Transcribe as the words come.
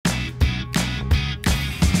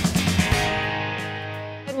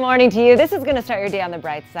morning to you. This is going to start your day on the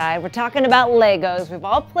bright side. We're talking about Legos. We've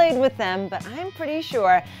all played with them, but I'm pretty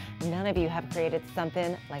sure none of you have created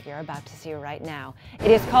something like you're about to see right now. It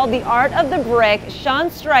is called The Art of the Brick. Sean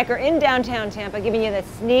Stryker in downtown Tampa giving you the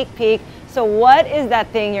sneak peek. So what is that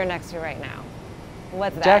thing you're next to right now?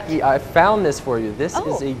 What's that? Jackie, I found this for you. This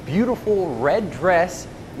is a beautiful red dress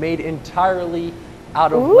made entirely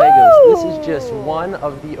out of Legos. This is just one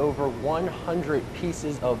of the over 100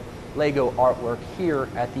 pieces of Lego artwork here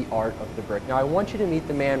at the Art of the Brick. Now I want you to meet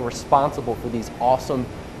the man responsible for these awesome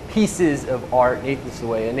pieces of art, Nathan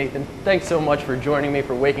Sueya. Nathan, thanks so much for joining me,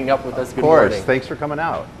 for waking up with us. Good morning. Of course, thanks for coming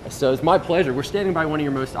out. So it's my pleasure. We're standing by one of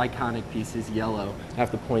your most iconic pieces, yellow. I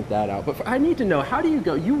have to point that out. But I need to know, how do you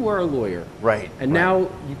go? You were a lawyer. Right. And now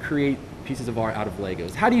you create pieces of art out of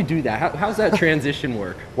Legos. How do you do that? How's that transition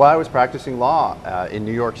work? Well, I was practicing law in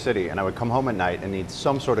New York City, and I would come home at night and need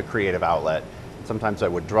some sort of creative outlet. Sometimes I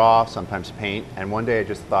would draw, sometimes paint, and one day I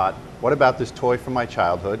just thought, what about this toy from my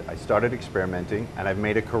childhood? I started experimenting, and I've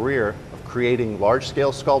made a career of creating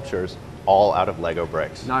large-scale sculptures all out of Lego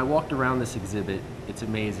bricks. Now I walked around this exhibit. It's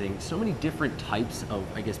amazing. So many different types of,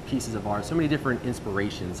 I guess, pieces of art, so many different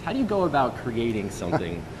inspirations. How do you go about creating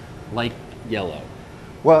something like yellow?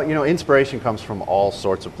 Well, you know, inspiration comes from all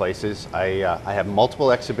sorts of places. I have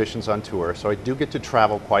multiple exhibitions on tour, so I do get to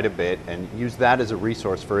travel quite a bit and use that as a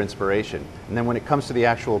resource for inspiration. And then when it comes to the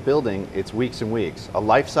actual building, it's weeks and weeks. A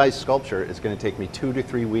life-size sculpture is going to take me 2 to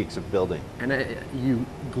 3 weeks of building. And you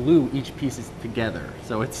glue each piece together,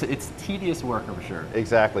 so it's tedious work, I'm sure.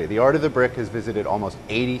 Exactly. The Art of the Brick has visited almost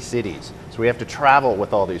 80 cities, so we have to travel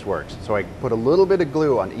with all these works. So I put a little bit of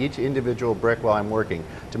glue on each individual brick while I'm working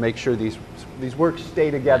to make sure these works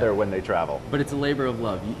stay together when they travel. But it's a labor of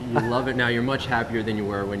love. You love it now. You're much happier than you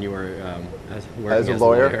were when you were as a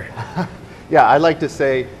lawyer. Yeah, I like to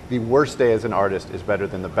say the worst day as an artist is better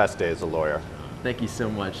than the best day as a lawyer. Thank you so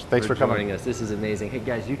much. Thanks for joining coming. us. This is amazing. Hey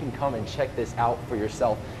guys, you can come and check this out for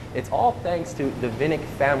yourself. It's all thanks to the Vinnick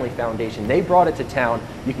Family Foundation. They brought it to town.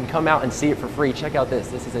 You can come out and see it for free. Check out this.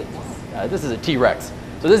 This is a T-Rex.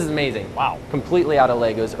 So this is amazing. Wow. Completely out of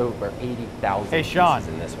Legos. Over 80,000 Hey, Sean.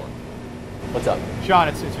 pieces in this one. What's up? Sean,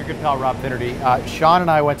 it's your good pal Rob Finnerty. Sean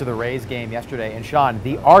and I went to the Rays game yesterday, and Sean,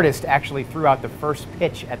 the artist, actually threw out the first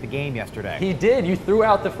pitch at the game yesterday. He did. You threw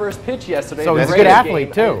out the first pitch yesterday. So he's a good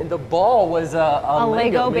athlete, too. And the ball was a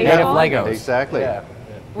Lego made baseball? of Legos. Exactly. Yeah.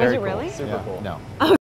 Was Very it cool. really? Super cool. No.